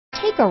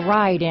Take a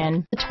ride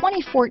in the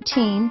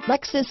 2014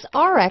 Lexus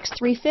RX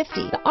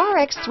 350. The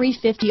RX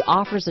 350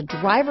 offers a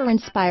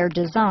driver-inspired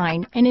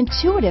design and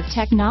intuitive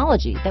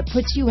technology that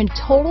puts you in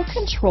total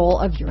control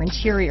of your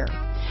interior.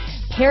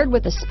 Paired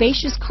with a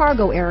spacious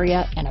cargo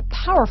area and a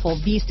powerful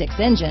V6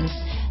 engine,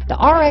 the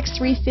RX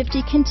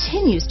 350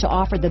 continues to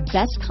offer the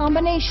best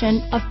combination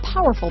of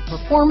powerful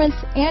performance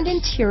and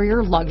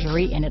interior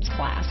luxury in its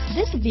class.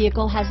 This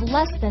vehicle has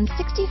less than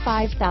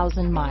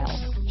 65,000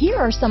 miles. Here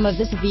are some of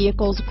this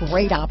vehicle's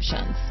great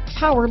options: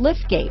 power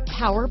liftgate,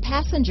 power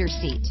passenger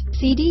seat,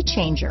 CD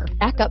changer,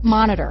 backup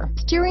monitor,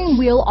 steering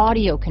wheel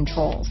audio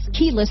controls,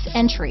 keyless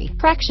entry,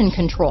 traction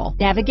control,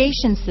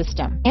 navigation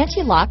system,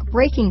 anti-lock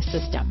braking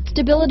system,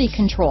 stability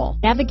control,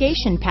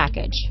 navigation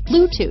package,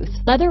 Bluetooth,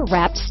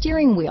 leather-wrapped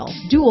steering wheel,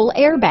 dual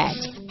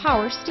airbags,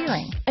 power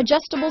steering,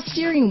 adjustable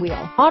steering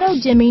wheel,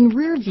 auto-dimming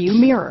rear view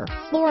mirror,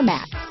 floor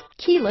mats,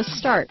 keyless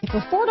start. If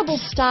affordable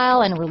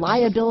style and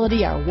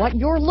reliability are what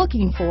you're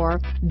looking for,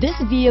 this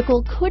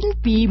vehicle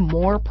couldn't be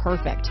more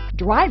perfect.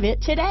 Drive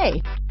it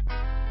today.